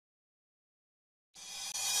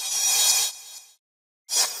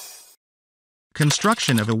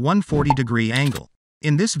Construction of a 140-degree angle.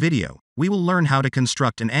 In this video, we will learn how to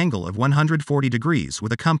construct an angle of 140 degrees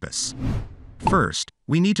with a compass. First,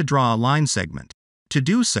 we need to draw a line segment. To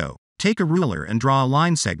do so, take a ruler and draw a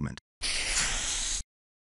line segment.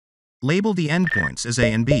 Label the endpoints as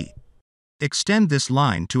A and B. Extend this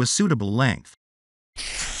line to a suitable length.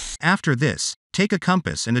 After this, take a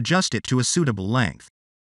compass and adjust it to a suitable length.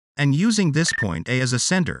 And using this point A as a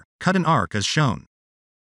center, cut an arc as shown.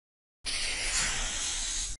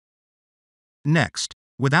 Next,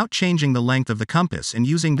 without changing the length of the compass and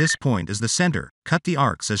using this point as the center, cut the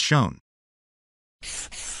arcs as shown.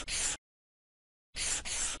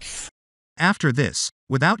 After this,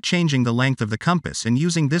 without changing the length of the compass and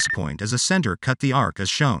using this point as a center, cut the arc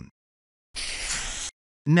as shown.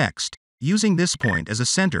 Next, using this point as a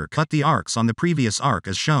center, cut the arcs on the previous arc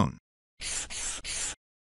as shown.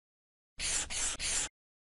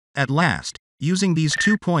 At last, using these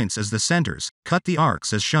 2 points as the centers, cut the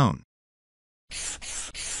arcs as shown.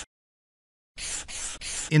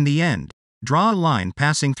 In the end, draw a line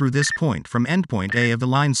passing through this point from endpoint A of the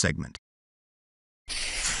line segment.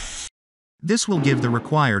 This will give the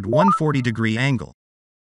required 140-degree angle.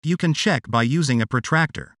 You can check by using a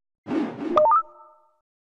protractor.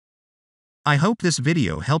 I hope this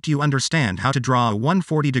video helped you understand how to draw a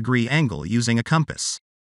 140-degree angle using a compass.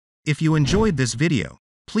 If you enjoyed this video,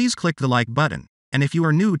 please click the like button, and if you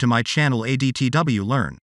are new to my channel ADTW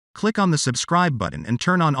Learn, click on the subscribe button and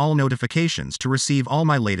turn on all notifications to receive all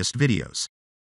my latest videos.